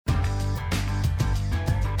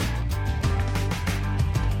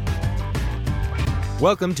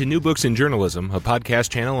Welcome to New Books in Journalism, a podcast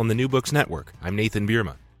channel on the New Books Network. I'm Nathan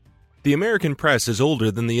Bierma. The American press is older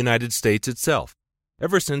than the United States itself.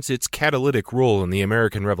 Ever since its catalytic role in the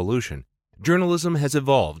American Revolution, journalism has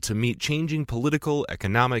evolved to meet changing political,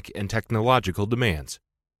 economic, and technological demands.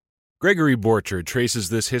 Gregory Borchard traces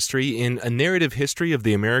this history in A Narrative History of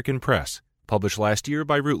the American Press, published last year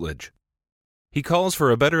by Routledge. He calls for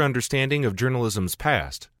a better understanding of journalism's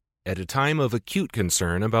past at a time of acute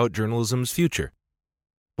concern about journalism's future.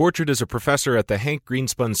 Borchard is a professor at the Hank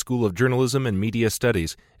Greenspun School of Journalism and Media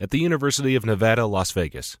Studies at the University of Nevada, Las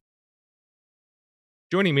Vegas.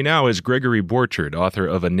 Joining me now is Gregory Borchard, author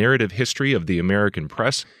of A Narrative History of the American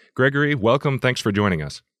Press. Gregory, welcome. Thanks for joining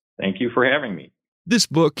us. Thank you for having me. This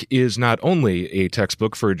book is not only a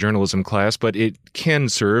textbook for a journalism class, but it can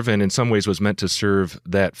serve, and in some ways was meant to serve,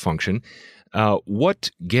 that function. What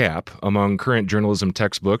gap among current journalism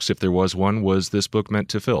textbooks, if there was one, was this book meant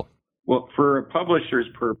to fill? Well, for a publisher's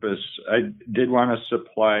purpose, I did want to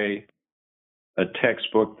supply a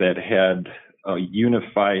textbook that had a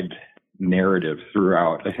unified narrative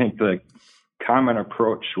throughout. I think the common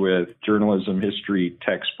approach with journalism history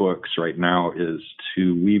textbooks right now is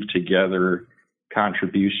to weave together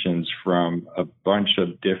contributions from a bunch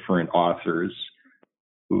of different authors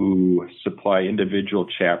who supply individual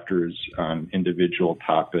chapters on individual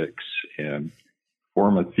topics and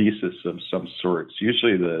form a thesis of some sorts.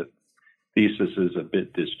 Usually the thesis is a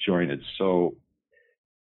bit disjointed. So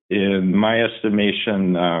in my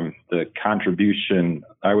estimation, the contribution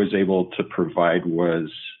I was able to provide was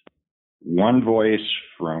one voice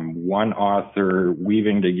from one author,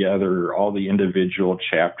 weaving together all the individual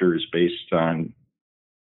chapters based on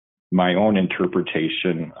my own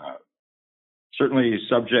interpretation, certainly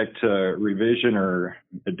subject to revision or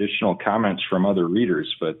additional comments from other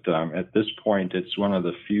readers. But at this point, it's one of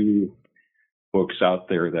the few books out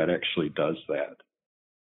there that actually does that.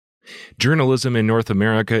 Journalism in North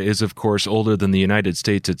America is, of course, older than the United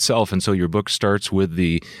States itself, and so your book starts with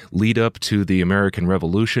the lead-up to the American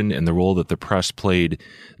Revolution and the role that the press played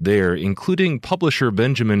there, including publisher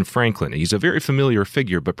Benjamin Franklin. He's a very familiar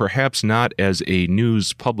figure, but perhaps not as a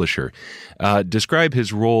news publisher. Describe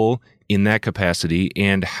his role in that capacity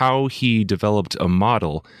and how he developed a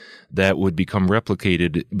model that would become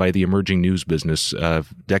replicated by the emerging news business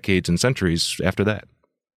decades and centuries after that.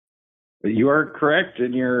 You are correct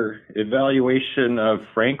in your evaluation of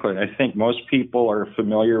Franklin. I think most people are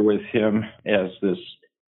familiar with him as this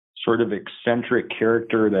sort of eccentric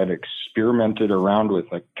character that experimented around with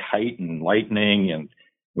a kite and lightning and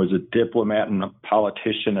was a diplomat and a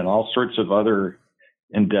politician and all sorts of other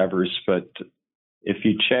endeavors. But if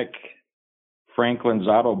you check Franklin's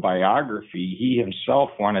autobiography, he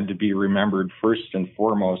himself wanted to be remembered first and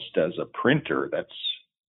foremost as a printer.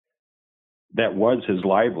 That was his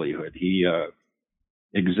livelihood. He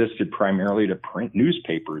existed primarily to print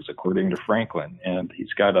newspapers, according to Franklin. And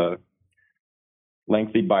he's got a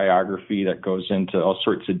lengthy biography that goes into all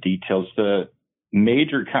sorts of details. The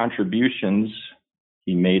major contributions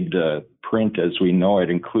he made to print as we know it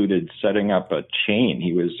included setting up a chain.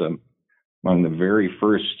 He was among the very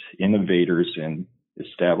first innovators in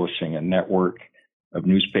establishing a network of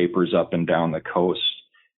newspapers up and down the coast.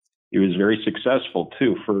 He was very successful,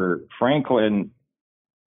 too. For Franklin,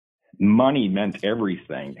 money meant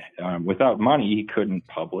everything. Without money, he couldn't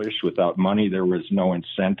publish. Without money, there was no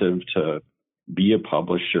incentive to be a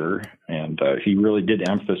publisher. And he really did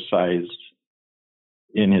emphasize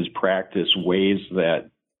in his practice ways that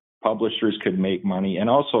publishers could make money and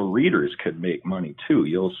also readers could make money, too.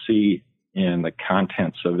 You'll see in the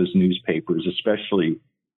contents of his newspapers, especially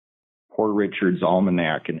Poor Richard's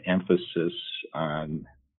Almanac, an emphasis on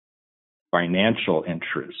financial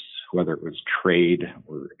interests, whether it was trade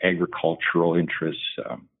or agricultural interests,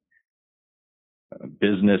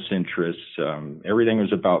 business interests. Everything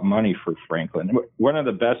was about money for Franklin. One of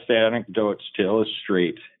the best anecdotes to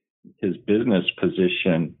illustrate his business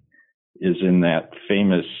position is in that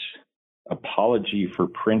famous Apology for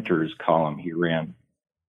Printers column he ran.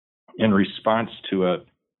 In response to a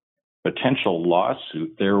potential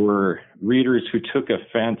lawsuit, there were readers who took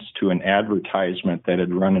offense to an advertisement that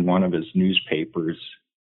had run in one of his newspapers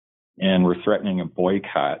and were threatening a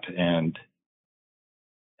boycott. And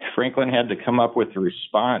Franklin had to come up with a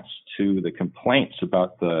response to the complaints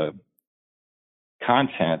about the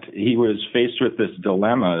content. He was faced with this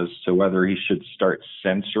dilemma as to whether he should start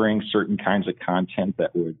censoring certain kinds of content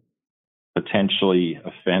that would potentially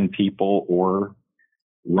offend people or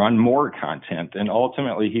run more content. And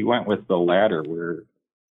ultimately, he went with the latter, where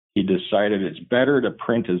he decided it's better to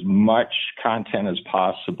print as much content as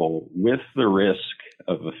possible with the risk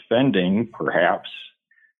of offending, perhaps,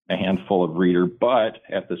 a handful of readers, but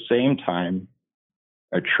at the same time,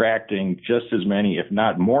 attracting just as many, if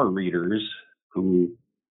not more, readers who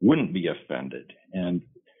wouldn't be offended. And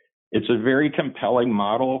it's a very compelling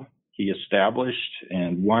model he established,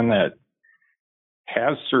 and one that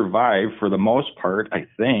has survived for the most part, I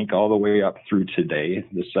think, all the way up through today.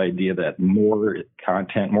 This idea that more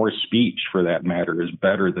content, more speech for that matter, is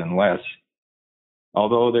better than less.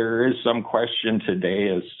 Although there is some question today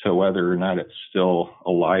as to whether or not it's still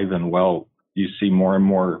alive and well. You see more and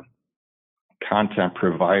more content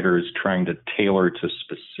providers trying to tailor to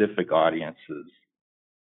specific audiences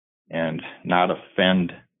and not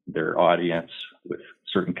offend their audience with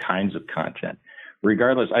certain kinds of content.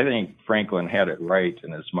 Regardless, I think Franklin had it right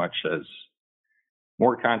in as much as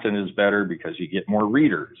more content is better because you get more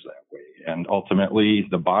readers that way. And ultimately,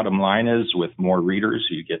 the bottom line is with more readers,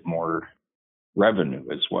 you get more revenue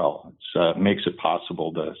as well. It makes it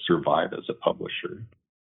possible to survive as a publisher.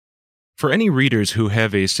 For any readers who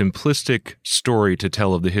have a simplistic story to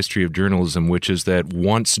tell of the history of journalism, which is that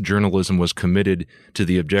once journalism was committed to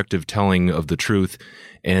the objective telling of the truth,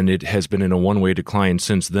 and it has been in a one-way decline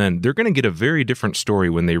since then, they're going to get a very different story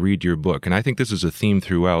when they read your book. And I think this is a theme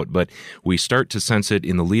throughout, but we start to sense it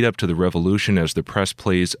in the lead-up to the revolution as the press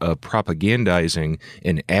plays a propagandizing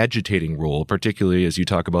and agitating role, particularly as you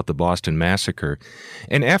talk about the Boston Massacre.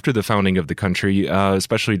 And after the founding of the country,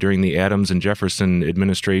 especially during the Adams and Jefferson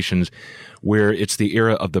administrations, where it's the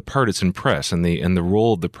era of the partisan press, and the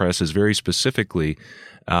role of the press is very specifically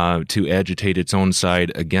to agitate its own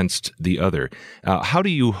side against the other. How do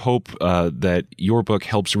you hope that your book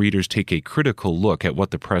helps readers take a critical look at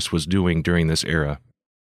what the press was doing during this era?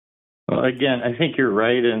 Well, again, I think you're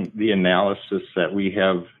right in the analysis that we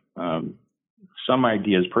have some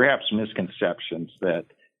ideas, perhaps misconceptions, that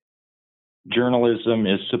journalism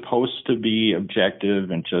is supposed to be objective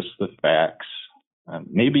and just the facts.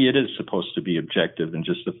 Maybe it is supposed to be objective and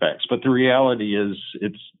just the facts, but the reality is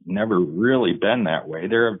it's never really been that way.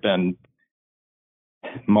 There have been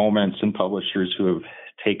moments and publishers who have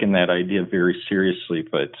taken that idea very seriously,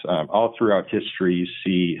 but all throughout history, you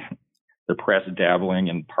see the press dabbling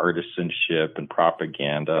in partisanship and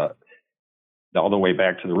propaganda, all the way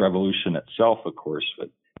back to the revolution itself, of course.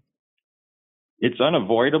 But it's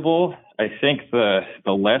unavoidable. I think the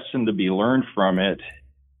lesson to be learned from it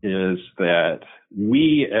is that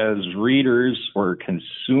we as readers or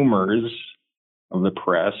consumers of the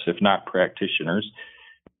press, if not practitioners,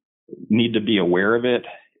 need to be aware of it.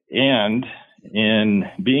 And in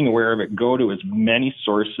being aware of it, go to as many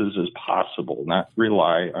sources as possible, not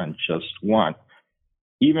rely on just one.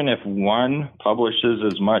 Even if one publishes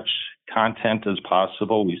as much content as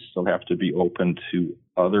possible, we still have to be open to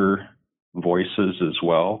other voices as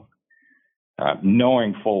well.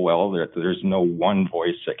 Knowing full well that there's no one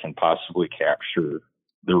voice that can possibly capture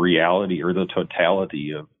the reality or the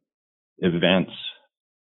totality of events,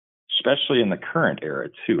 especially in the current era,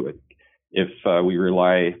 too. If we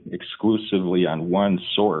rely exclusively on one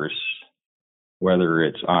source, whether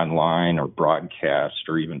it's online or broadcast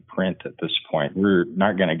or even print at this point, we're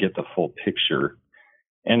not going to get the full picture.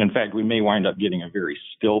 And in fact, we may wind up getting a very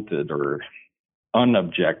stilted or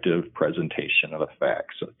unobjective presentation of the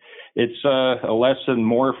facts. So it's a lesson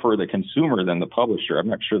more for the consumer than the publisher. I'm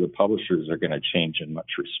not sure the publishers are going to change in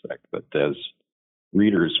much respect, but as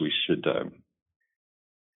readers, we should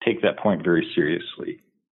take that point very seriously.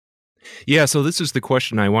 Yeah, so this is the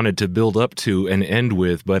question I wanted to build up to and end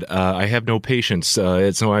with, but I have no patience, so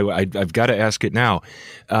I've got to ask it now.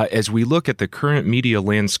 As we look at the current media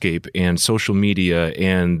landscape and social media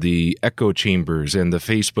and the echo chambers and the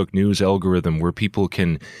Facebook news algorithm where people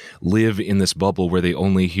can live in this bubble where they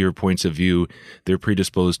only hear points of view they're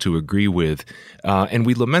predisposed to agree with, and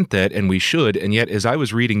we lament that, and we should, and yet as I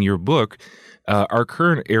was reading your book, our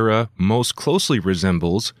current era most closely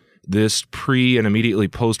resembles this pre- and immediately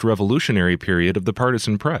post-revolutionary period of the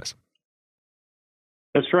partisan press.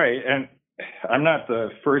 That's right. And I'm not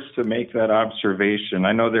the first to make that observation.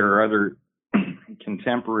 I know there are other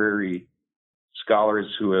contemporary scholars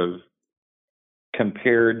who have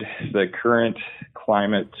compared the current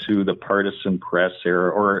climate to the partisan press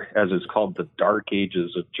era, or as it's called, the dark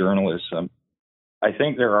ages of journalism. I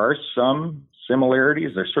think there are some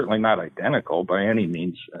similarities. They're certainly not identical by any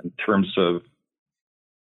means in terms of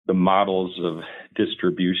the models of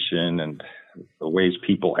distribution and the ways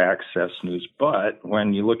people access news. But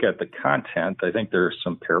when you look at the content, I think there are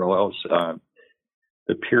some parallels.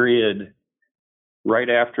 The period right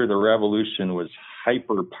after the revolution was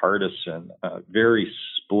hyper-partisan, very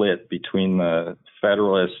split between the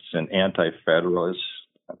Federalists and Anti-Federalists,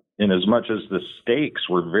 in as much as the stakes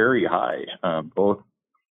were very high, both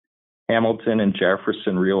Hamilton and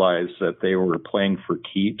Jefferson realized that they were playing for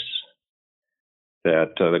keeps,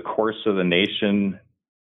 that the course of the nation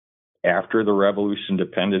after the revolution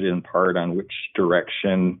depended in part on which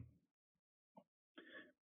direction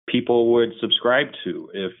people would subscribe to,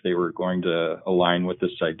 if they were going to align with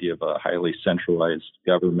this idea of a highly centralized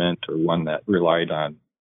government or one that relied on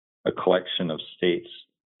a collection of states.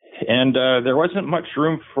 And there wasn't much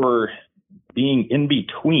room for being in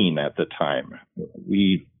between at the time.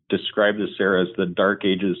 We describe this era as the dark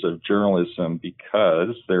ages of journalism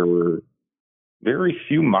because there were very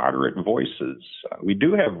few moderate voices. We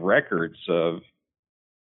do have records of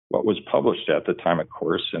what was published at the time, of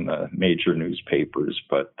course, in the major newspapers,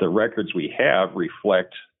 but the records we have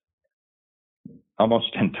reflect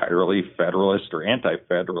almost entirely Federalist or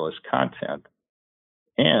anti-Federalist content.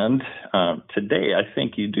 And today, I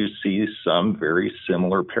think you do see some very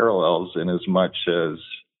similar parallels in as much as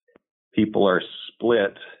people are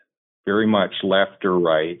split very much left or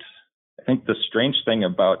right. I think the strange thing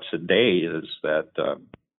about today is that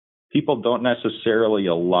people don't necessarily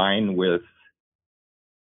align with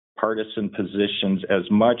partisan positions as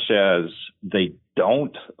much as they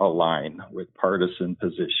don't align with partisan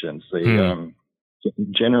positions. They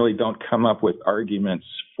generally don't come up with arguments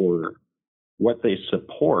for what they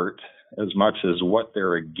support as much as what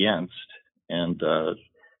they're against. And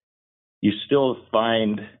you still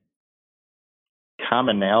find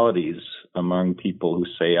commonalities among people who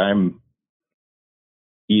say, I'm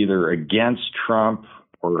either against Trump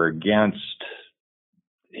or against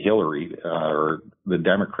Hillary or the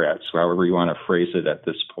Democrats, however you want to phrase it at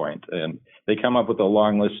this point. And they come up with a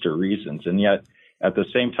long list of reasons. And yet, at the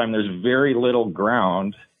same time, there's very little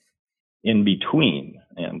ground in between.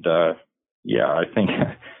 And I think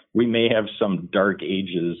we may have some dark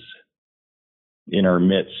ages in our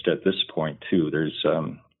midst at this point, too. There's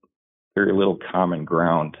very little common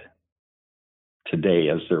ground today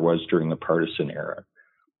as there was during the partisan era.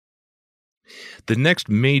 The next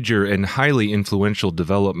major and highly influential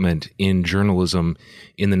development in journalism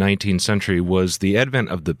in the 19th century was the advent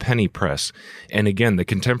of the penny press. And again, the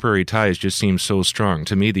contemporary ties just seem so strong.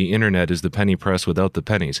 To me, the internet is the penny press without the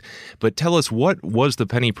pennies. But tell us, what was the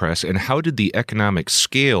penny press, and how did the economic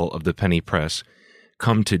scale of the penny press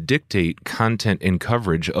come to dictate content and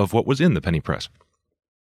coverage of what was in the penny press?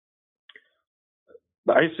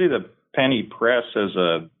 I see the penny press as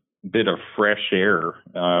a bit of fresh air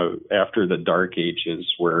after the Dark Ages,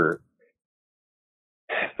 where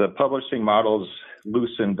the publishing models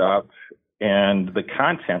loosened up and the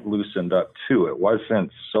content loosened up too. It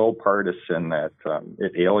wasn't so partisan that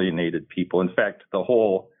it alienated people. In fact, the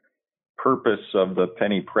whole purpose of the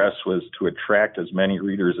penny press was to attract as many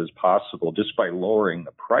readers as possible. Just by lowering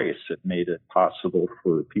the price, it made it possible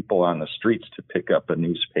for people on the streets to pick up a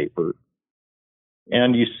newspaper.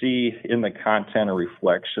 And you see in the content a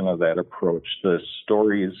reflection of that approach. The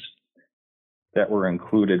stories that were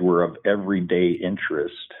included were of everyday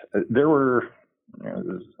interest. There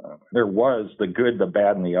was the good, the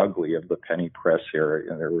bad, and the ugly of the penny press era.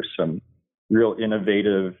 And there were some real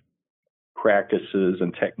innovative practices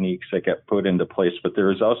and techniques that got put into place, but there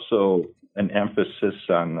was also an emphasis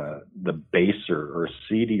on the baser or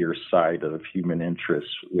seedier side of human interest,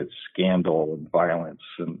 with scandal and violence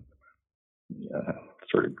and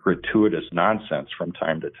sort of gratuitous nonsense from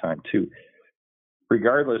time to time, too.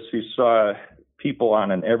 Regardless, you saw people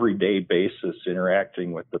on an everyday basis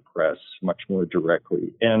interacting with the press much more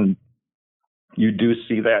directly. And you do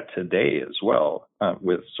see that today as well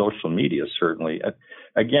with social media, certainly.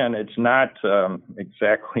 Again, it's not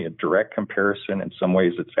exactly a direct comparison. In some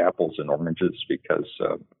ways, it's apples and oranges, because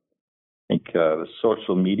I think the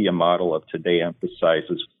social media model of today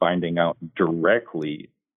emphasizes finding out directly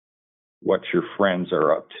what your friends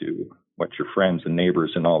are up to, what your friends and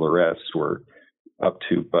neighbors and all the rest were up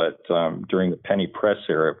to. But during the penny press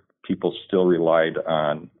era, people still relied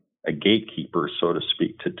on a gatekeeper, so to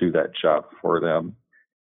speak, to do that job for them.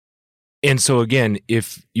 And so again,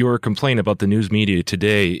 if your complaint about the news media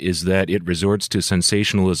today is that it resorts to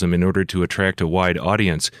sensationalism in order to attract a wide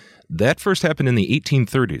audience, that first happened in the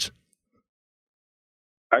 1830s.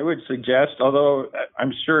 I would suggest, although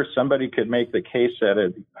I'm sure somebody could make the case that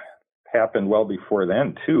it happened well before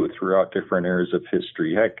then, too, throughout different eras of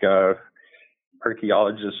history. Heck,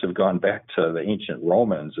 archaeologists have gone back to the ancient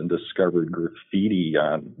Romans and discovered graffiti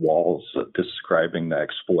on walls describing the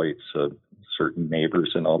exploits of certain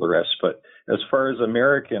neighbors and all the rest. But as far as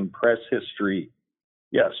American press history,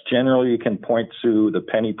 yes, generally you can point to the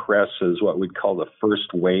penny press as what we'd call the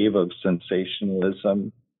first wave of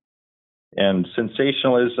sensationalism. And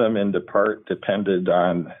sensationalism in part depended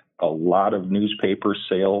on a lot of newspaper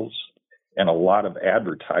sales. and a lot of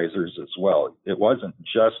advertisers as well. It wasn't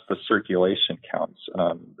just the circulation counts.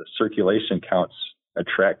 The circulation counts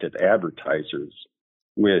attracted advertisers,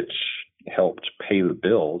 which helped pay the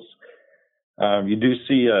bills. You do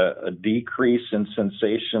see a decrease in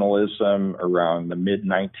sensationalism around the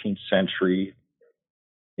mid-19th century,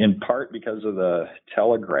 in part because of the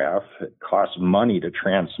telegraph. It cost money to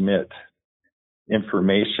transmit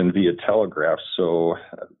information via telegraph, so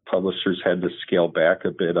publishers had to scale back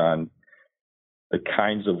a bit on the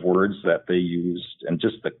kinds of words that they used and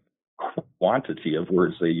just the quantity of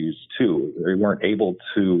words they used too. They weren't able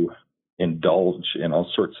to indulge in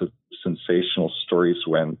all sorts of sensational stories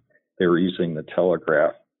when they were using the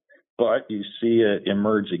telegraph. But you see it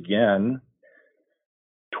emerge again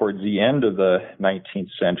towards the end of the 19th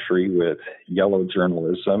century with yellow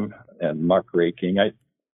journalism and muckraking. I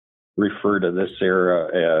refer to this era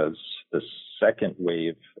as the second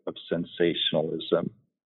wave of sensationalism.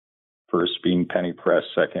 First being penny press,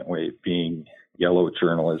 second wave being yellow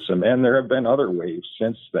journalism. And there have been other waves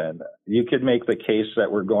since then. You could make the case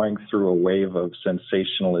that we're going through a wave of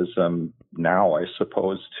sensationalism now, I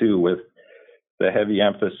suppose, too, with the heavy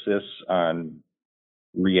emphasis on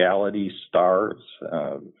reality stars.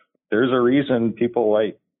 There's a reason people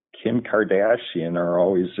like Kim Kardashian are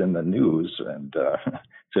always in the news, and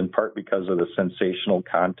it's in part because of the sensational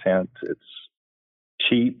content. It's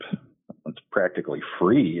cheap. It's practically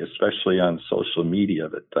free, especially on social media,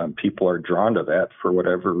 but people are drawn to that for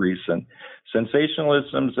whatever reason.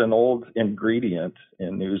 Sensationalism's an old ingredient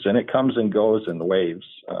in news, and it comes and goes in waves.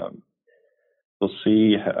 We'll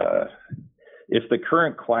see if the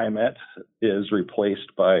current climate is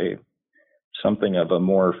replaced by something of a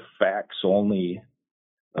more facts-only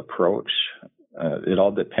approach. It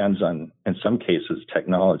all depends on, in some cases,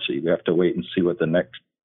 technology. We have to wait and see what the next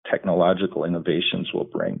technological innovations will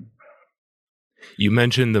bring. You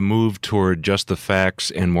mentioned the move toward just the facts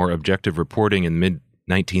and more objective reporting in the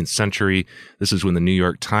mid-19th century. This is when the New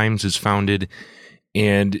York Times is founded.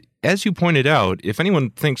 And as you pointed out, if anyone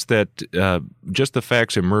thinks that just the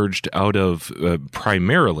facts emerged out of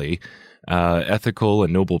primarily ethical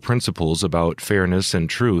and noble principles about fairness and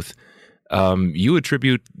truth, you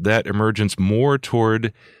attribute that emergence more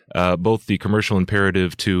toward both the commercial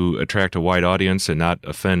imperative to attract a wide audience and not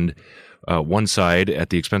offend one side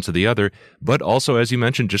at the expense of the other, but also, as you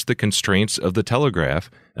mentioned, just the constraints of the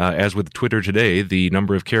telegraph. As with Twitter today, the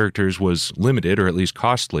number of characters was limited, or at least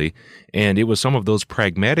costly, and it was some of those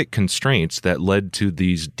pragmatic constraints that led to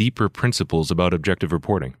these deeper principles about objective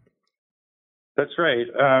reporting. That's right.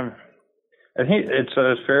 I think it's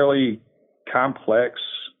a fairly complex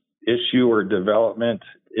issue or development.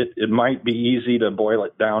 It might be easy to boil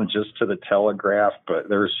it down just to the telegraph, but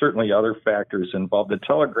there are certainly other factors involved. The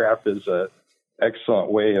telegraph is an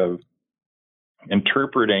excellent way of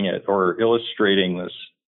interpreting it or illustrating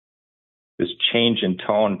this change in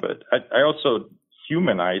tone, but I also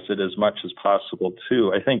humanize it as much as possible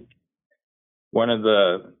too. I think one of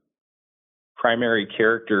the primary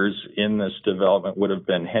characters in this development would have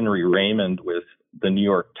been Henry Raymond with the New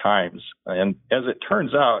York Times. And as it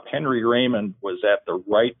turns out, Henry Raymond was at the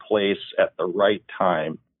right place at the right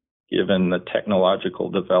time, given the technological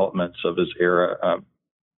developments of his era.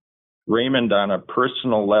 Raymond, on a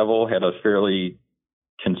personal level, had a fairly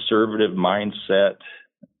conservative mindset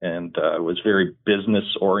and was very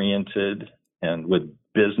business-oriented. And with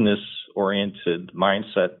business-oriented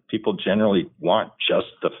mindset, people generally want just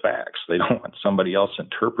the facts. They don't want somebody else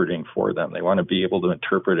interpreting for them. They want to be able to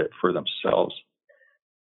interpret it for themselves.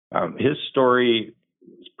 His story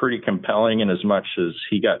is pretty compelling in as much as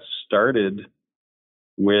he got started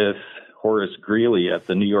with Horace Greeley at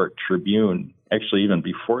the New York Tribune, actually even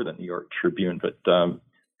before the New York Tribune, but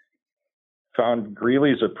found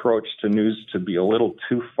Greeley's approach to news to be a little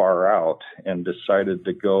too far out and decided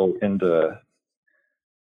to go into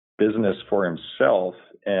business for himself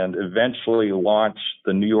and eventually launched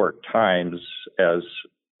the New York Times as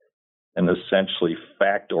an essentially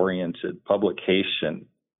fact-oriented publication.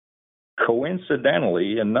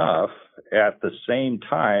 Coincidentally enough, at the same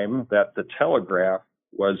time that the telegraph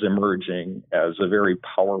was emerging as a very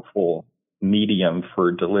powerful medium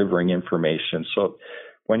for delivering information. So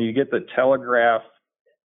when you get the telegraph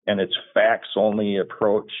and its facts-only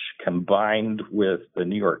approach combined with the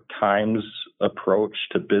New York Times approach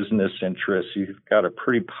to business interests, you've got a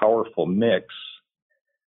pretty powerful mix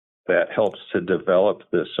that helps to develop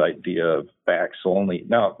this idea of facts only.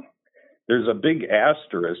 Now, there's a big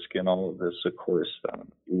asterisk in all of this, of course.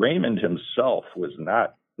 Raymond himself was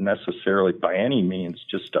not necessarily by any means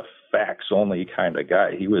just a facts-only kind of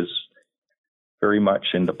guy. He was very much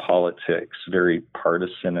into politics, very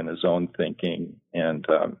partisan in his own thinking. And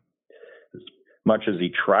much as he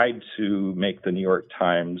tried to make the New York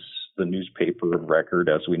Times the newspaper of record,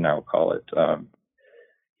 as we now call it,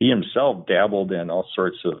 he himself dabbled in all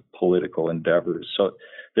sorts of political endeavors. So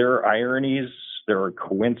there are ironies, there are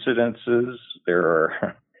coincidences, there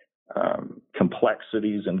are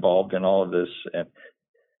complexities involved in all of this. And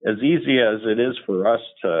as easy as it is for us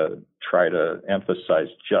to try to emphasize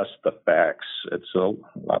just the facts, it's a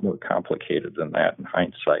lot more complicated than that in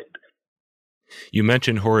hindsight. You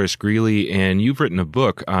mentioned Horace Greeley, and you've written a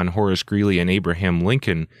book on Horace Greeley and Abraham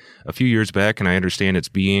Lincoln a few years back, and I understand it's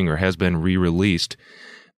being or has been re-released.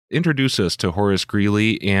 Introduce us to Horace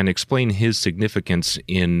Greeley and explain his significance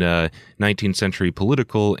in 19th century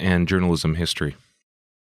political and journalism history.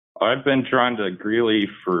 I've been drawn to Greeley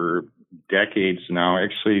for decades now.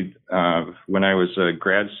 Actually, when I was a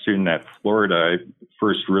grad student at Florida, I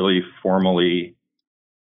first really formally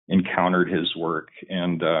encountered his work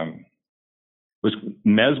and was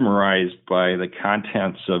mesmerized by the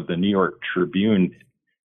contents of the New York Tribune.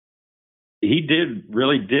 He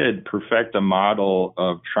really did perfect a model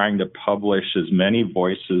of trying to publish as many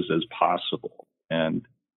voices as possible. And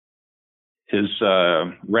his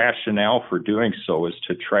rationale for doing so was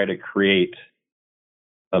to try to create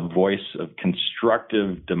a voice of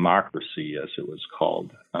constructive democracy, as it was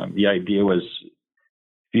called. The idea was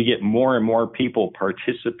if you get more and more people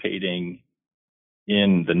participating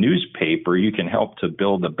in the newspaper, you can help to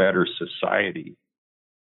build a better society.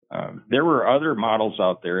 There were other models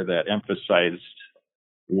out there that emphasized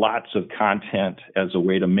lots of content as a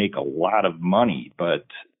way to make a lot of money. But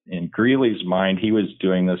in Greeley's mind, he was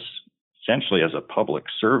doing this essentially as a public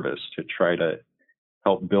service to try to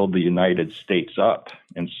help build the United States up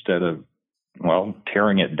instead of,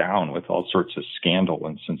 tearing it down with all sorts of scandal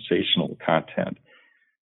and sensational content.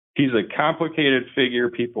 He's a complicated figure.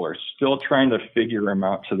 People are still trying to figure him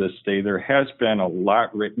out to this day. There has been a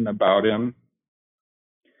lot written about him,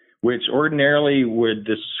 which ordinarily would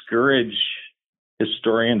discourage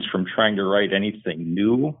historians from trying to write anything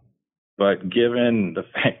new. But given the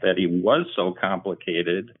fact that he was so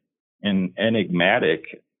complicated and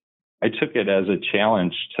enigmatic, I took it as a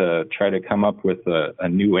challenge to try to come up with a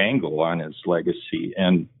new angle on his legacy.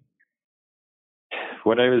 And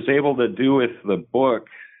what I was able to do with the book,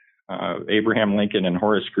 Abraham Lincoln and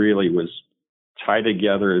Horace Greeley, was tie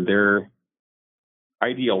together their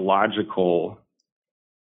ideological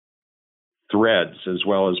threads as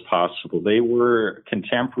well as possible. They were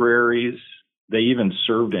contemporaries. They even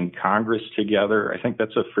served in Congress together. I think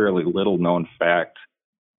that's a fairly little known fact.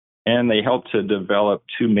 And they helped to develop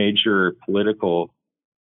two major political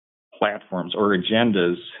platforms or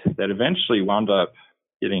agendas that eventually wound up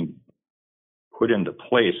getting put into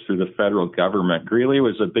place through the federal government. Greeley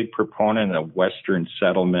was a big proponent of Western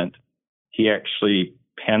settlement. He actually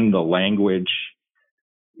penned the language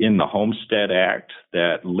in the Homestead Act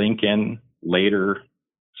that Lincoln later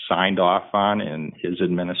signed off on in his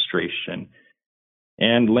administration.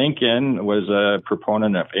 And Lincoln was a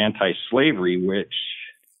proponent of anti-slavery, which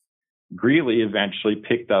Greeley eventually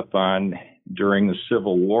picked up on during the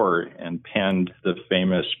Civil War and penned the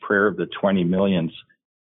famous Prayer of the 20 Millions.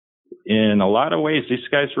 In a lot of ways, these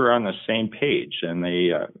guys were on the same page, and they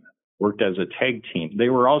worked as a tag team. They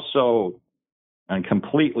were also on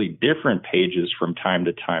completely different pages from time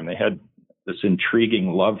to time. They had this intriguing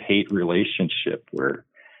love-hate relationship where in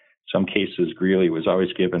some cases Greeley was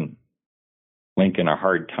always giving Lincoln a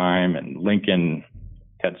hard time, and Lincoln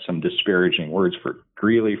had some disparaging words for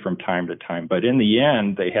Greeley from time to time. But in the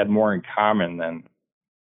end, they had more in common than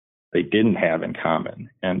they didn't have in common.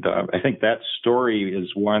 And I think that story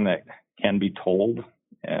is one that can be told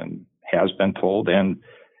and has been told, and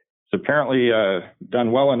it's apparently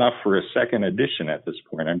done well enough for a second edition at this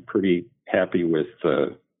point. I'm pretty happy with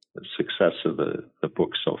the success of the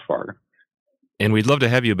book so far. And we'd love to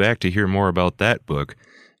have you back to hear more about that book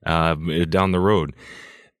down the road.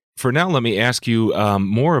 For now, let me ask you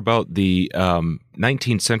more about the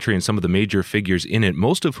 19th century and some of the major figures in it,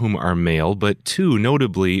 most of whom are male, but two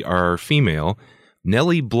notably are female.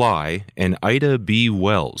 Nellie Bly and Ida B.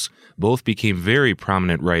 Wells both became very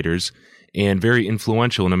prominent writers and very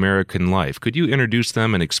influential in American life. Could you introduce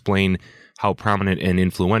them and explain how prominent and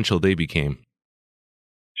influential they became?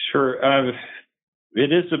 Sure.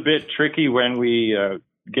 It is a bit tricky when we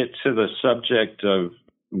get to the subject of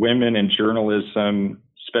women in journalism,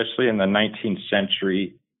 especially in the 19th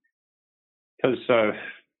century, because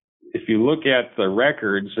if you look at the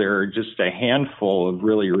records, there are just a handful of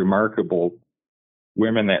really remarkable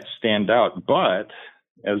women that stand out. But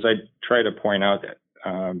as I try to point out,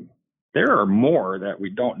 there are more that we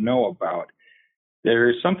don't know about.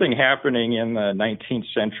 There's something happening in the 19th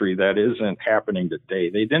century that isn't happening today.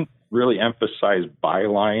 They didn't really emphasize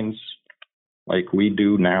bylines like we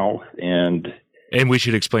do now. And we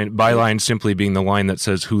should explain byline simply being the line that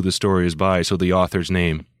says who the story is by, so the author's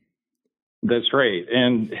name. That's right.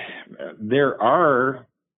 And there are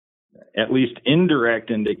at least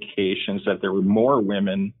indirect indications that there were more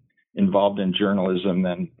women involved in journalism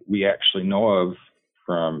than we actually know of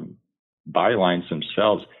from bylines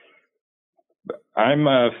themselves. I'm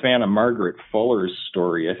a fan of Margaret Fuller's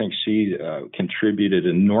story. I think she contributed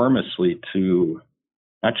enormously to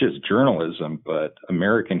not just journalism, but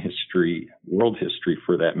American history, world history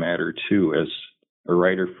for that matter, too, as a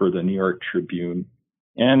writer for the New York Tribune.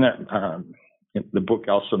 And the book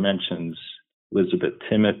also mentions Elizabeth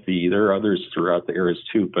Timothy. There are others throughout the eras,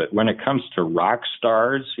 too. But when it comes to rock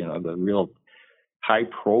stars, the real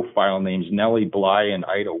high-profile names, Nellie Bly and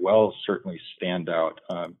Ida Wells certainly stand out.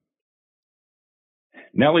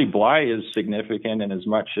 Nellie Bly is significant in as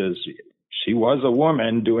much as she was a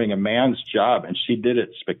woman doing a man's job, and she did it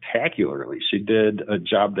spectacularly. She did a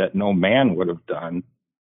job that no man would have done,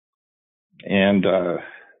 and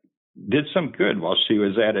did some good while she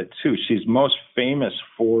was at it, too. She's most famous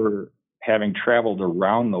for having traveled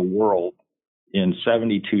around the world in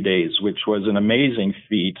 72 days, which was an amazing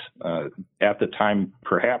feat at the time,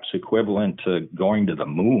 perhaps equivalent to going to the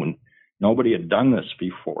moon. Nobody had done this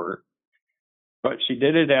before. But she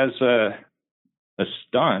did it as a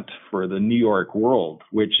stunt for the New York World,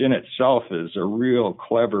 which in itself is a real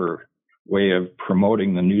clever way of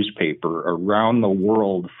promoting the newspaper around the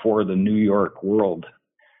world for the New York World.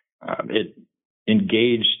 It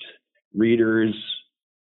engaged readers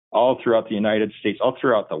all throughout the United States, all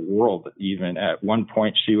throughout the world even. At one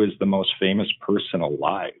point, she was the most famous person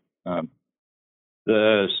alive.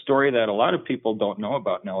 The story that a lot of people don't know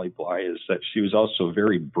about Nellie Bly is that she was also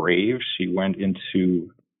very brave. She went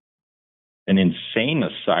into an insane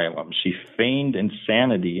asylum. She feigned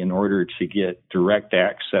insanity in order to get direct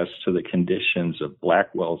access to the conditions of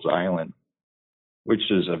Blackwell's Island,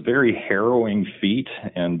 which is a very harrowing feat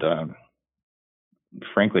and,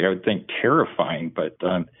 frankly, I would think terrifying. But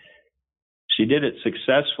she did it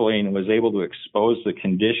successfully and was able to expose the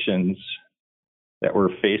conditions that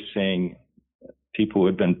were facing people who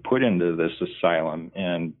had been put into this asylum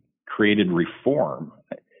and created reform.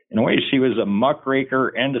 In a way, she was a muckraker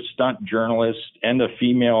and a stunt journalist and a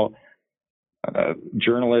female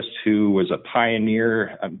journalist who was a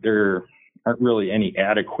pioneer. There aren't really any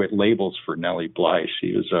adequate labels for Nellie Bly.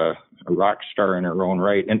 She was a rock star in her own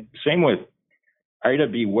right. And same with Ida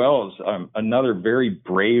B. Wells, another very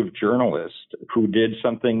brave journalist who did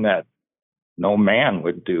something that no man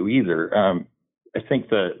would do either. I think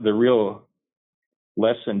the real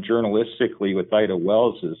lesson journalistically with Ida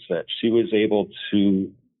Wells is that she was able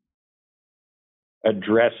to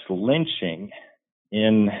address lynching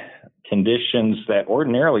in conditions that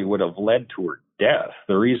ordinarily would have led to her death.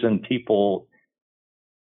 The reason people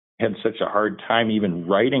had such a hard time even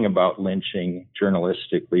writing about lynching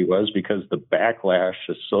journalistically was because the backlash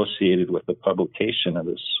associated with the publication of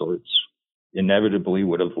this sorts inevitably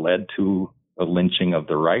would have led to a lynching of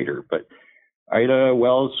the writer. But Ida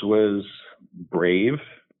Wells was brave.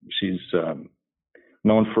 She's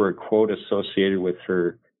known for a quote associated with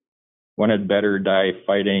her: "One had better die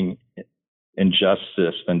fighting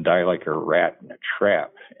injustice than die like a rat in a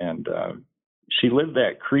trap." And she lived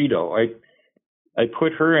that credo. I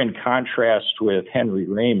put her in contrast with Henry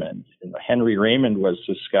Raymond. Henry Raymond was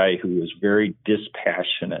this guy who was very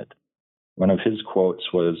dispassionate. One of his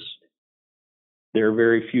quotes was, "There are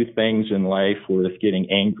very few things in life worth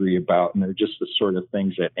getting angry about, and they're just the sort of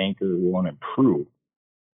things that anger won't improve,"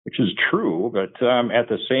 which is true. But at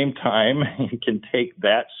the same time, you can take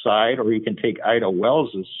that side, or you can take Ida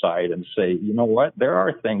Wells' side and say, you know what, there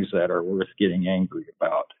are things that are worth getting angry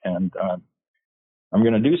about, and I'm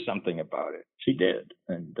going to do something about it. She did.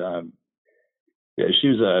 And she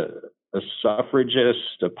was a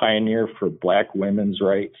suffragist, a pioneer for Black women's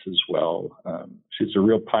rights as well. She's a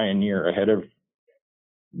real pioneer ahead of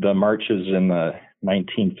the marches in the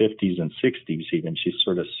 1950s and 60s even. She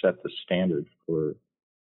sort of set the standard for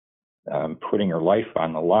putting her life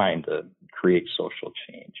on the line to create social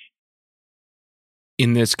change.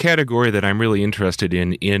 In this category that I'm really interested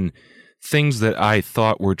in things that I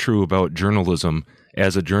thought were true about journalism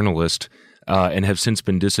as a journalist and have since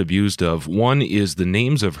been disabused of, one is the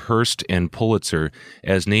names of Hearst and Pulitzer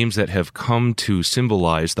as names that have come to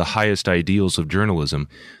symbolize the highest ideals of journalism.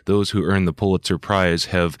 Those who earn the Pulitzer Prize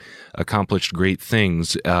have accomplished great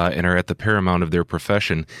things and are at the paramount of their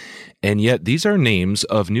profession. And yet these are names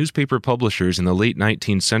of newspaper publishers in the late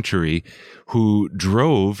 19th century who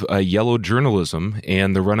drove yellow journalism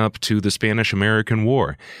and the run-up to the Spanish-American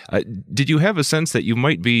War. Did you have a sense that you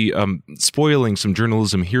might be spoiling some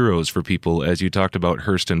journalism heroes for people as you talked about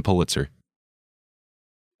Hearst and Pulitzer?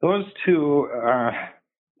 Those two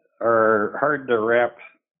are hard to wrap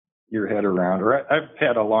your head around. I've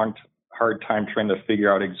had a hard time trying to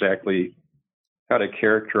figure out exactly how to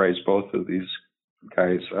characterize both of these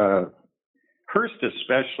guys. Hearst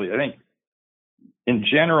especially, I think in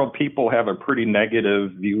general, people have a pretty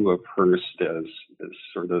negative view of Hearst as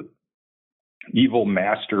sort of evil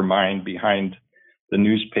mastermind behind the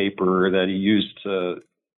newspaper that he used to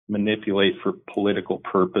manipulate for political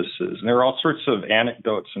purposes. And there are all sorts of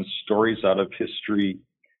anecdotes and stories out of history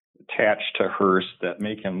attached to Hearst that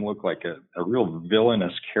make him look like a real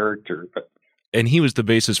villainous character. And he was the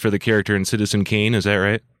basis for the character in Citizen Kane, is that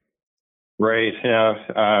right? Right,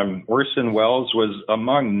 yeah. Orson Welles was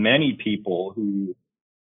among many people who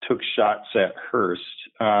took shots at Hearst.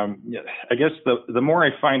 I guess the more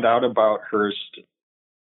I find out about Hearst,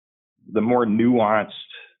 the more nuanced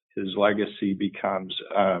his legacy becomes.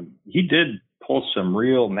 He did pull some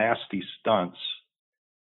real nasty stunts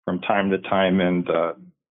from time to time and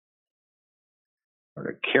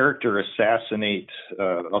character assassinate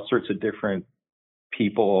all sorts of different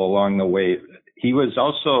people along the way. He was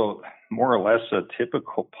also more or less a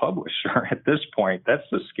typical publisher at this point. That's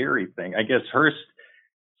the scary thing. I guess Hearst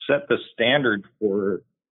set the standard for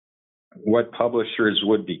what publishers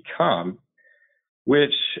would become,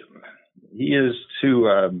 which he is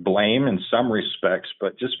to blame in some respects,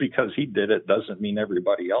 but just because he did it doesn't mean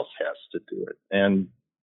everybody else has to do it. And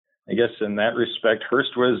I guess in that respect,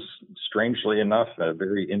 Hearst was, strangely enough, a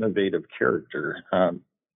very innovative character.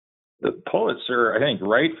 The Pulitzer, I think,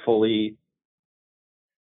 rightfully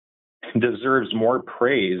deserves more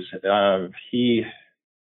praise. He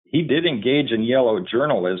did engage in yellow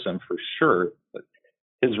journalism for sure, but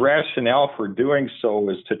his rationale for doing so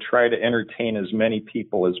was to try to entertain as many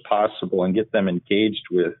people as possible and get them engaged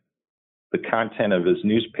with the content of his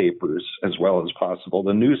newspapers as well as possible,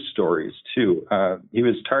 the news stories too. He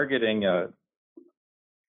was targeting a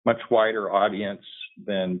much wider audience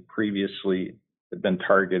than previously had been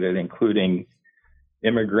targeted, including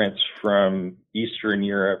immigrants from Eastern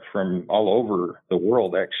Europe, from all over the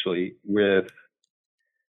world, actually, with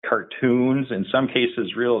cartoons, in some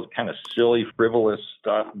cases, real kind of silly, frivolous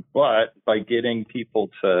stuff. But by getting people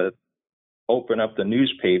to open up the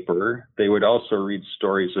newspaper, they would also read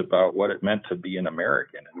stories about what it meant to be an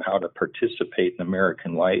American and how to participate in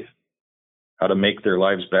American life, how to make their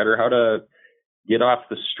lives better, how to get off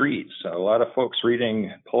the streets. A lot of folks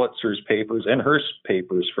reading Pulitzer's papers and Hearst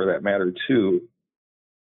papers, for that matter, too,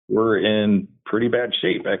 were in pretty bad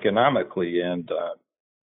shape economically. And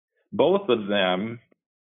both of them,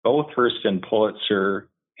 both Hearst and Pulitzer,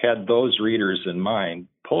 had those readers in mind.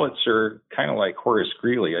 Pulitzer, kind of like Horace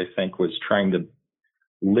Greeley, I think, was trying to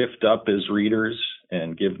lift up his readers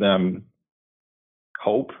and give them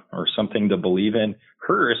hope or something to believe in.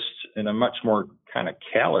 Hearst, in a much more kind of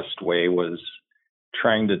calloused way, was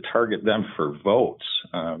trying to target them for votes.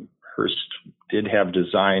 Hearst did have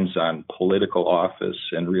designs on political office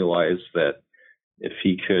and realized that if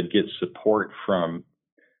he could get support from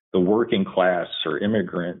the working class or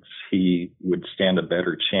immigrants, he would stand a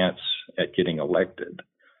better chance at getting elected.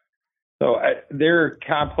 So they're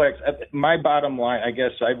complex. My bottom line, I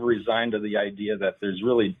guess I've resigned to the idea that there's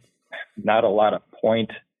really not a lot of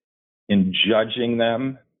point in judging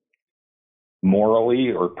them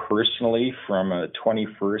morally or personally from a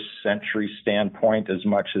 21st century standpoint, as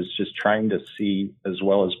much as just trying to see as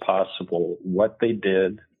well as possible what they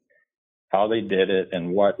did, how they did it,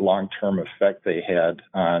 and what long-term effect they had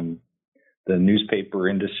on the newspaper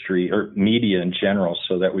industry or media in general,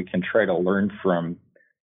 so that we can try to learn from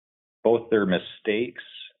both their mistakes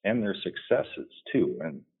and their successes too,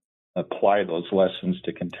 and apply those lessons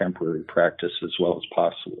to contemporary practice as well as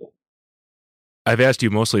possible. I've asked you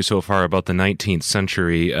mostly so far about the 19th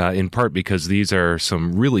century, in part because these are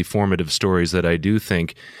some really formative stories that I do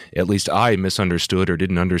think, at least I misunderstood or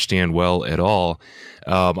didn't understand well at all.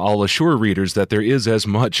 I'll assure readers that there is as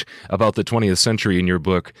much about the 20th century in your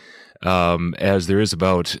book as there is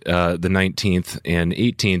about the 19th and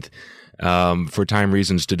 18th. For time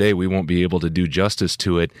reasons today, we won't be able to do justice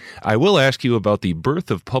to it. I will ask you about the birth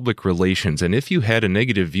of public relations, and if you had a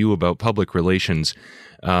negative view about public relations,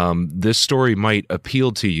 this story might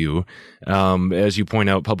appeal to you. As you point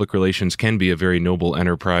out, public relations can be a very noble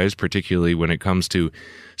enterprise, particularly when it comes to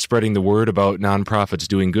spreading the word about nonprofits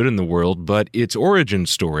doing good in the world, but its origin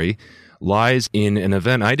story lies in an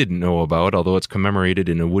event I didn't know about, although it's commemorated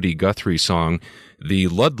in a Woody Guthrie song, the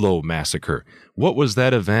Ludlow Massacre. What was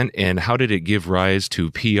that event, and how did it give rise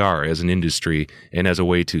to PR as an industry and as a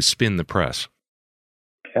way to spin the press?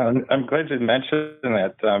 Yeah, I'm glad you mentioned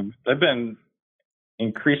that. I've been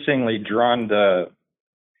increasingly drawn to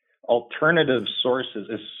alternative sources,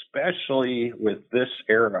 especially with this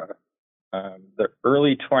era, the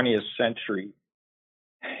early 20th century.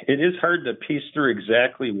 It is hard to piece through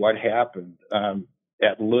exactly what happened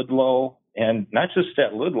at Ludlow, and not just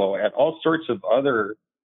at Ludlow, at all sorts of other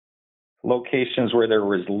locations where there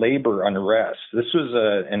was labor unrest. This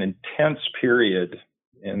was an intense period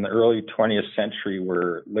in the early 20th century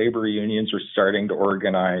where labor unions were starting to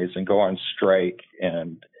organize and go on strike,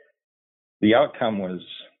 and the outcome was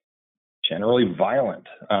generally violent.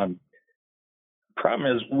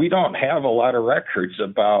 Problem is, we don't have a lot of records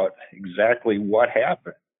about exactly what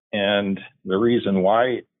happened. And the reason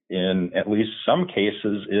why, in at least some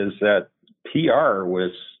cases, is that PR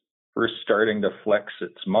was first starting to flex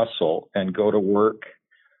its muscle and go to work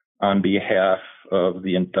on behalf of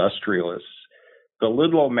the industrialists. The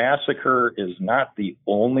Ludlow Massacre is not the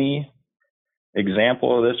only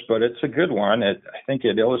example of this, but it's a good one. I think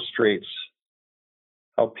it illustrates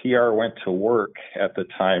how PR went to work at the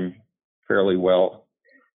time fairly well.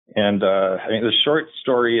 And the short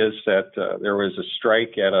story is that there was a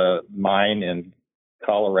strike at a mine in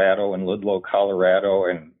Colorado, in Ludlow, Colorado,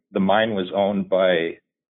 and the mine was owned by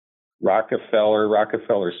Rockefeller.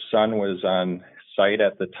 Rockefeller's son was on site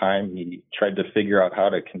at the time. He tried to figure out how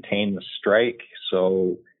to contain the strike.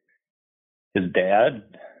 So his dad,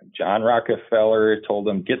 John Rockefeller, told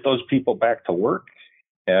him, get those people back to work.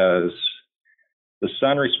 As the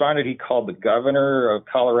son responded, he called the governor of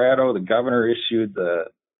Colorado. The governor issued the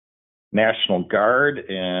National Guard,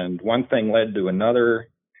 and one thing led to another.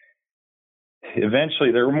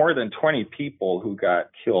 Eventually, there were more than 20 people who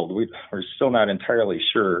got killed. We're still not entirely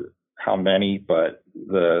sure how many, but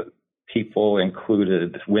the people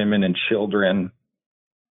included women and children.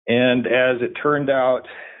 And as it turned out,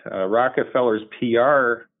 Rockefeller's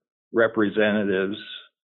PR representatives,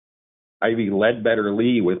 Ivy Ledbetter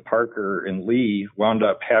Lee with Parker and Lee, wound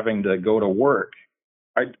up having to go to work.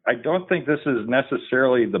 I don't think this is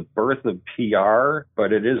necessarily the birth of PR,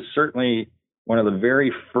 but it is certainly one of the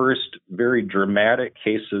very first, very dramatic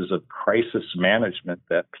cases of crisis management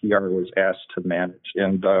that PR was asked to manage.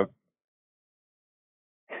 And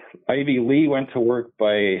Ivy Lee went to work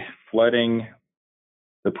by flooding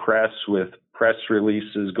the press with press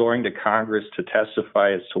releases, going to Congress to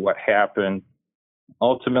testify as to what happened.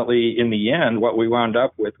 Ultimately, in the end, what we wound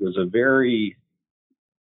up with was a very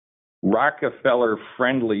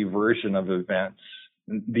Rockefeller-friendly version of events.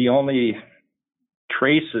 The only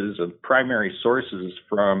traces of primary sources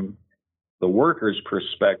from the workers'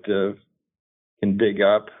 perspective can dig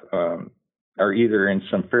up are either in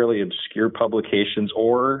some fairly obscure publications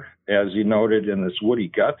or, as you noted in this Woody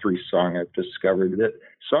Guthrie song I've discovered, that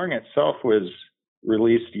song itself was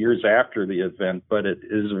released years after the event, but it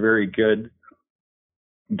is a very good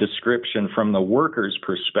description from the workers'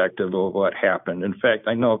 perspective of what happened. In fact,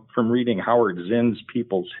 I know from reading Howard Zinn's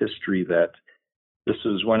People's History that this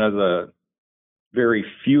is one of the very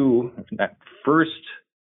few, if not first,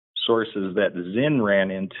 sources that Zinn ran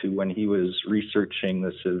into when he was researching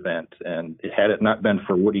this event. And had it not been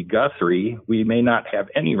for Woody Guthrie, we may not have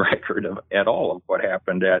any record of at all of what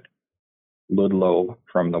happened at Ludlow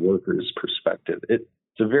from the workers' perspective. It's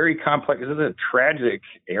a very complex, it's a tragic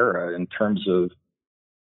era in terms of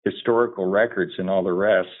historical records and all the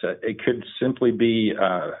rest. It could simply be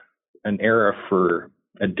an era for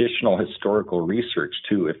additional historical research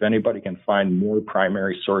too. If anybody can find more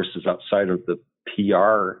primary sources outside of the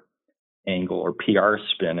PR angle or PR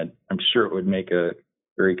spin, I'm sure it would make a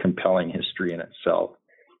very compelling history in itself.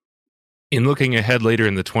 In looking ahead later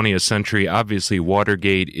in the 20th century, obviously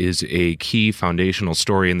Watergate is a key foundational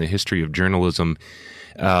story in the history of journalism.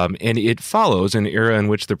 And it follows an era in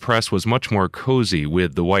which the press was much more cozy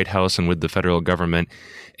with the White House and with the federal government,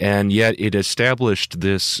 and yet it established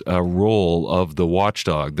this role of the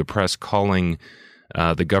watchdog, the press calling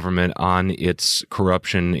the government on its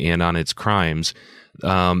corruption and on its crimes,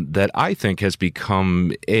 that I think has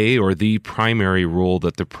become the primary role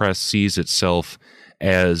that the press sees itself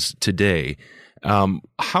as today.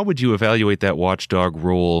 How would you evaluate that watchdog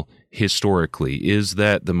role historically? Is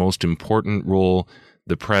that the most important role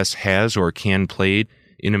the press has or can play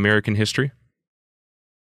in American history?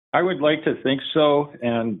 I would like to think so,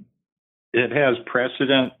 and it has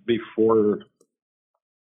precedent before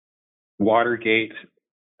Watergate.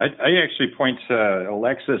 I actually point to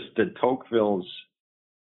Alexis de Tocqueville's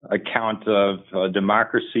account of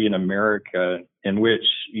democracy in America, in which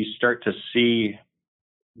you start to see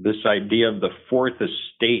this idea of the fourth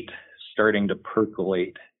estate starting to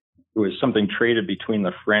percolate. It was something traded between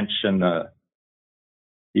the French and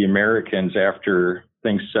the Americans after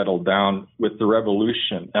things settled down with the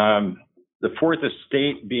revolution. The fourth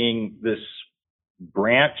estate being this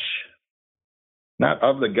branch, not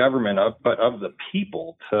of the government, but of the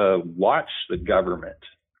people, to watch the government.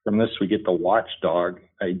 From this, we get the watchdog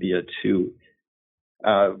idea too.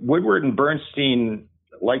 Woodward and Bernstein,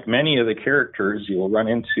 like many of the characters you will run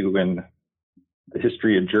into in the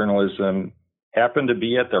history of journalism, happened to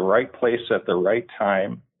be at the right place at the right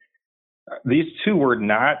time. These two were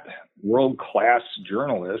not world-class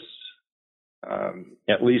journalists,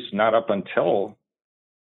 at least not up until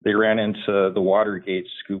they ran into the Watergate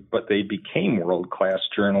scoop, but they became world-class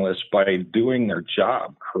journalists by doing their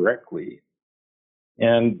job correctly.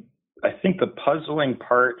 And I think the puzzling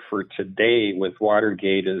part for today with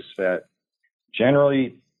Watergate is that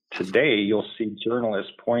generally today you'll see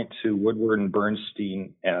journalists point to Woodward and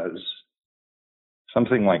Bernstein as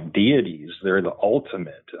something like deities. They're the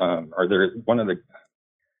ultimate, or they're one of the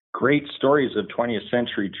great stories of 20th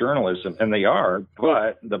century journalism, and they are.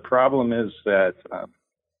 But the problem is that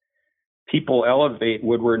people elevate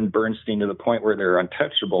Woodward and Bernstein to the point where they're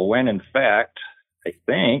untouchable, when in fact, I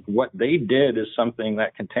think what they did is something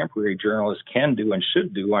that contemporary journalists can do and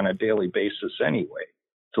should do on a daily basis anyway.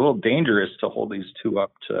 It's a little dangerous to hold these two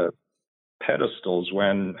up to pedestals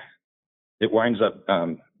when it winds up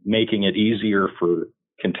making it easier for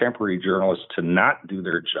contemporary journalists to not do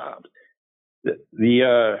their job.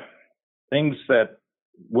 The things that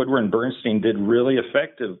Woodward and Bernstein did really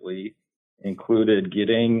effectively included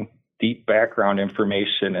getting deep background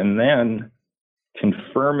information and then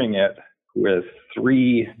confirming it with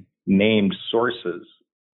 3 named sources.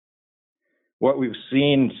 What we've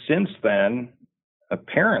seen since then,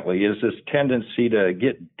 apparently, is this tendency to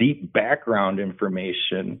get deep background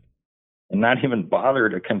information and not even bother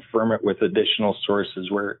to confirm it with additional sources,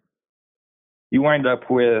 where you wind up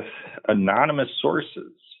with anonymous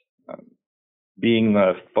sources being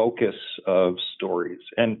the focus of stories.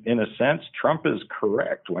 And in a sense, Trump is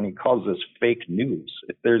correct when he calls this fake news.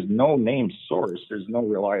 If there's no named source, there's no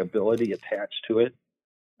reliability attached to it.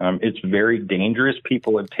 It's very dangerous.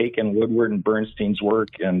 People have taken Woodward and Bernstein's work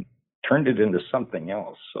and turned it into something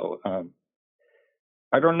else. So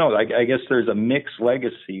I don't know. I guess there's a mixed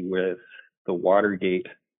legacy with the Watergate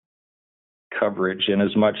coverage, in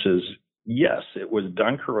as much as, yes, it was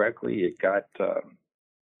done correctly. It got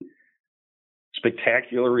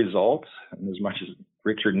spectacular results, and as much as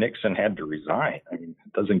Richard Nixon had to resign. I mean,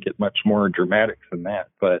 it doesn't get much more dramatic than that.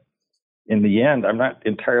 But in the end, I'm not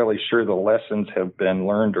entirely sure the lessons have been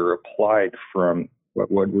learned or applied from what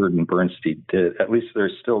Woodward and Bernstein did. At least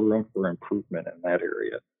there's still room for improvement in that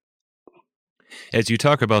area. As you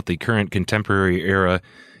talk about the current contemporary era,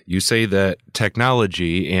 you say that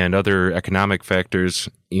technology and other economic factors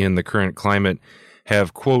in the current climate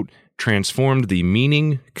have, quote, transformed the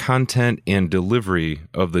meaning, content, and delivery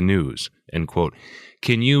of the news, end quote.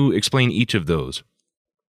 Can you explain each of those?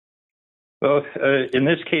 Well, in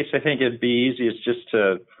this case, I think it'd be easiest just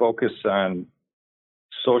to focus on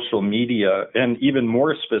social media, and even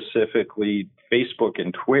more specifically, Facebook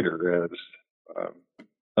and Twitter as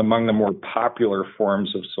among the more popular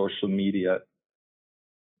forms of social media.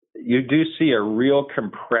 You do see a real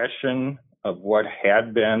compression of what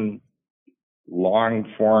had been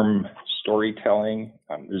long-form storytelling.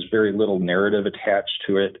 There's very little narrative attached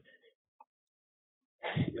to it.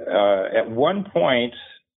 At one point,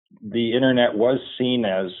 the internet was seen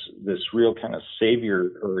as this real kind of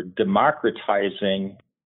savior or democratizing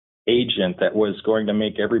agent that was going to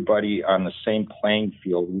make everybody on the same playing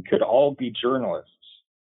field. We could all be journalists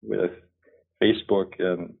with Facebook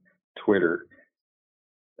and Twitter.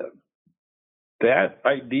 That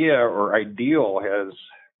idea or ideal has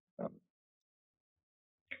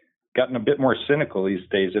gotten a bit more cynical these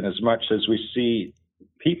days, in as much as we see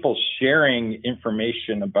people sharing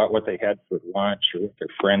information about what they had for lunch or what their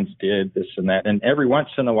friends did, this and that. And every once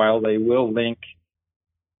in a while, they will link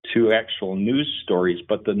to actual news stories,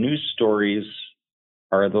 but the news stories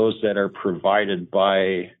are those that are provided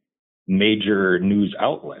by major news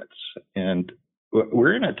outlets. And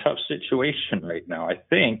we're in a tough situation right now. I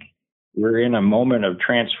think we're in a moment of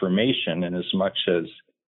transformation, in as much as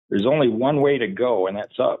there's only one way to go, and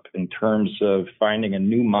that's up, in terms of finding a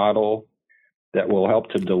new model that will help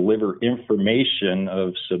to deliver information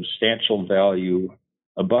of substantial value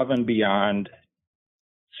above and beyond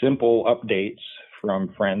simple updates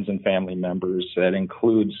from friends and family members. That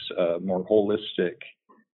includes more holistic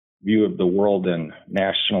view of the world and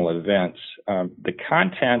national events. The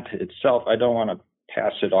content itself, I don't want to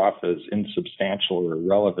pass it off as insubstantial or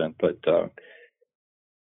irrelevant, but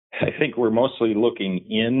I think we're mostly looking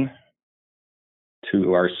in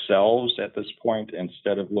to ourselves at this point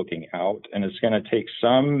instead of looking out. And it's going to take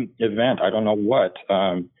some event, I don't know what,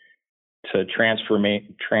 to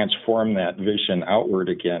transform that vision outward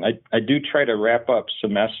again. I do try to wrap up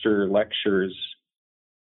semester lectures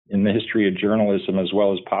in the history of journalism as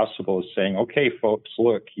well as possible, saying, okay, folks,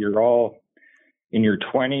 look, you're all in your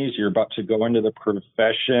 20s, you're about to go into the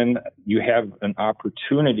profession, you have an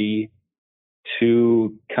opportunity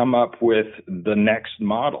to come up with the next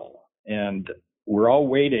model. And we're all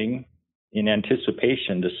waiting in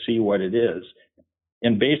anticipation to see what it is.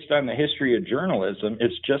 And based on the history of journalism,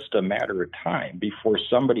 it's just a matter of time before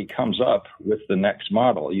somebody comes up with the next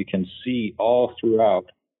model. You can see all throughout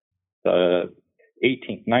the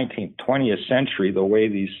 18th, 19th, 20th century, the way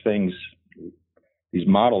these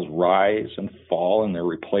models rise and fall and they're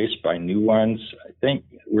replaced by new ones. I think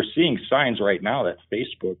we're seeing signs right now that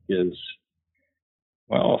Facebook is,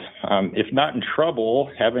 if not in trouble,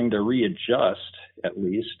 having to readjust at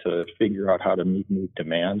least to figure out how to meet new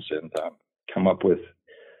demands and come up with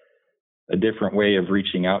a different way of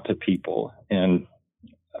reaching out to people. And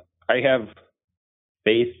I have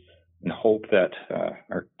faith and hope that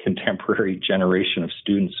our contemporary generation of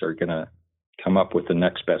students are going to come up with the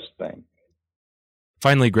next best thing.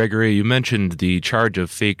 Finally, Gregory, you mentioned the charge of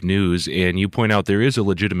fake news, and you point out there is a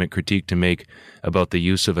legitimate critique to make about the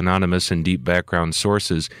use of anonymous and deep background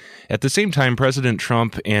sources. At the same time, President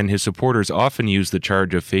Trump and his supporters often use the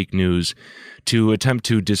charge of fake news to attempt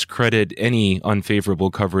to discredit any unfavorable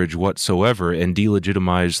coverage whatsoever and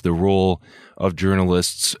delegitimize the role of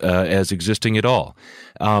journalists as existing at all.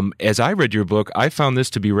 As I read your book, I found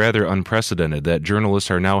this to be rather unprecedented, that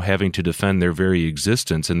journalists are now having to defend their very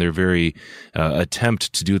existence and their very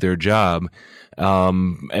attempt to do their job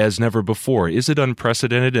as never before. Is it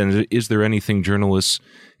unprecedented, and is there anything journalists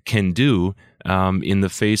can do in the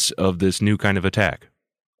face of this new kind of attack?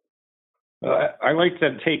 I like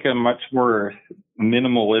to take a much more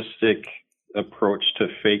minimalistic approach to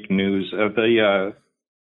fake news.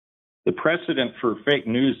 The precedent for fake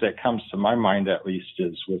news that comes to my mind, at least,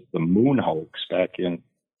 is with the moon hoax back in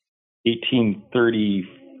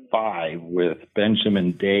 1835 with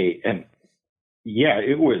Benjamin Day. And yeah,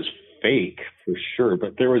 it was fake for sure,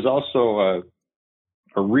 but there was also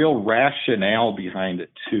a real rationale behind it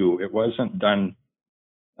too. It wasn't done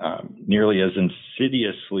nearly as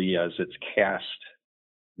insidiously as it's cast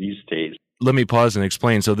these days. Let me pause and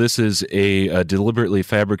explain. So this is a deliberately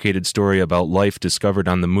fabricated story about life discovered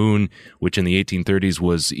on the moon, which in the 1830s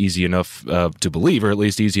was easy enough to believe, or at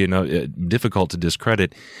least easy enough, difficult to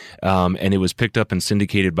discredit. And it was picked up and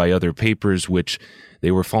syndicated by other papers, which they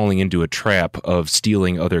were falling into a trap of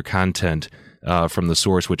stealing other content from the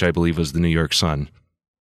source, which I believe was the New York Sun.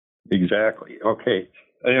 Exactly. Okay.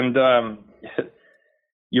 And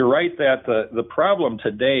you're right that the problem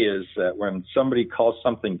today is that when somebody calls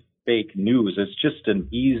something fake news, it's just an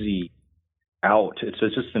easy out. It's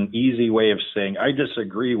just an easy way of saying, I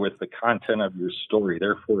disagree with the content of your story,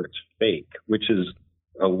 therefore it's fake, which is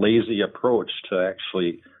a lazy approach to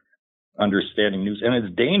actually understanding news. And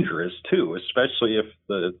it's dangerous too, especially if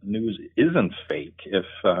the news isn't fake. If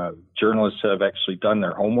journalists have actually done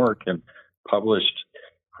their homework and published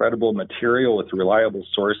credible material with reliable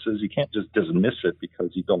sources, you can't just dismiss it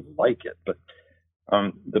because you don't like it. But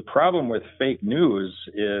the problem with fake news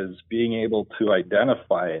is being able to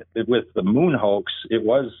identify it. With the moon hoax, it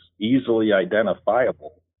was easily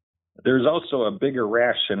identifiable. There's also a bigger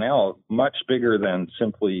rationale, much bigger than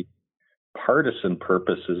simply partisan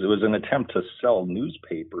purposes. It was an attempt to sell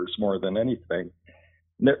newspapers more than anything.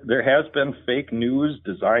 There has been fake news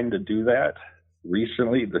designed to do that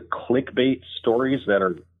recently. The clickbait stories that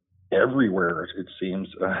are everywhere, it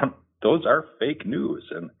seems, those are fake news.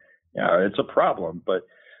 And yeah, it's a problem, but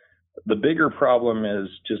the bigger problem is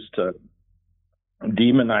just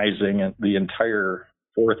demonizing the entire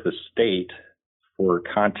fourth estate for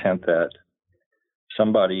content that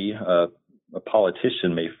somebody, a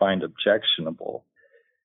politician, may find objectionable.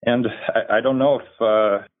 And I don't know if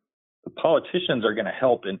the politicians are going to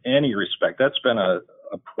help in any respect. That's been a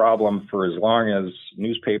problem for as long as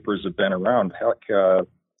newspapers have been around. Heck,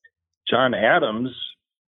 John Adams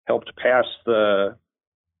helped pass the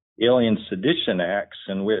Alien Sedition Acts,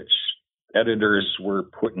 in which editors were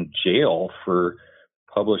put in jail for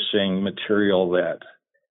publishing material that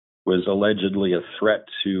was allegedly a threat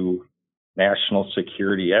to national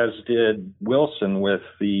security, as did Wilson with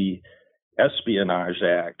the Espionage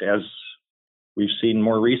Act. As we've seen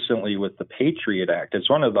more recently with the Patriot Act. It's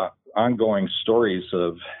one of the ongoing stories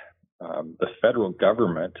of the federal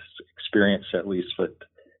government experience, at least. But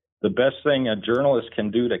the best thing a journalist can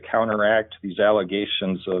do to counteract these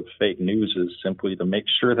allegations of fake news is simply to make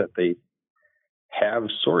sure that they have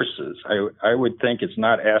sources. I would think it's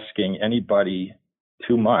not asking anybody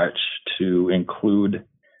too much to include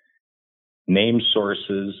name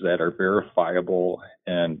sources that are verifiable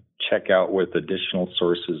and check out with additional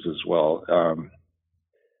sources as well.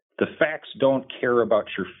 The facts don't care about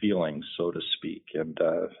your feelings, so to speak. And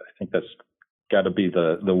I think that's got to be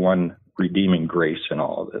the one redeeming grace in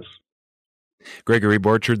all of this. Gregory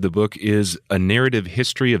Borchard, the book is A Narrative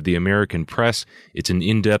History of the American Press. It's an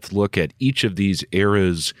in-depth look at each of these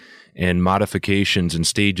eras and modifications and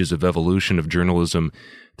stages of evolution of journalism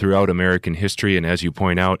throughout American history. And as you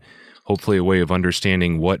point out, hopefully a way of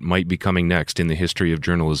understanding what might be coming next in the history of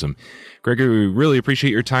journalism. Gregory, we really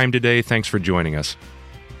appreciate your time today. Thanks for joining us.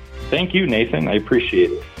 Thank you, Nathan. I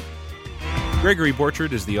appreciate it. Gregory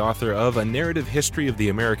Borchard is the author of A Narrative History of the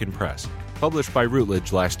American Press, published by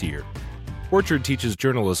Routledge last year. Borchard teaches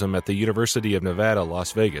journalism at the University of Nevada,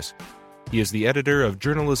 Las Vegas. He is the editor of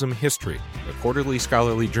Journalism History, a quarterly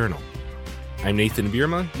scholarly journal. I'm Nathan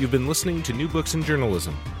Bierma. You've been listening to New Books in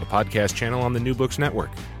Journalism, a podcast channel on the New Books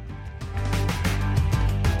Network.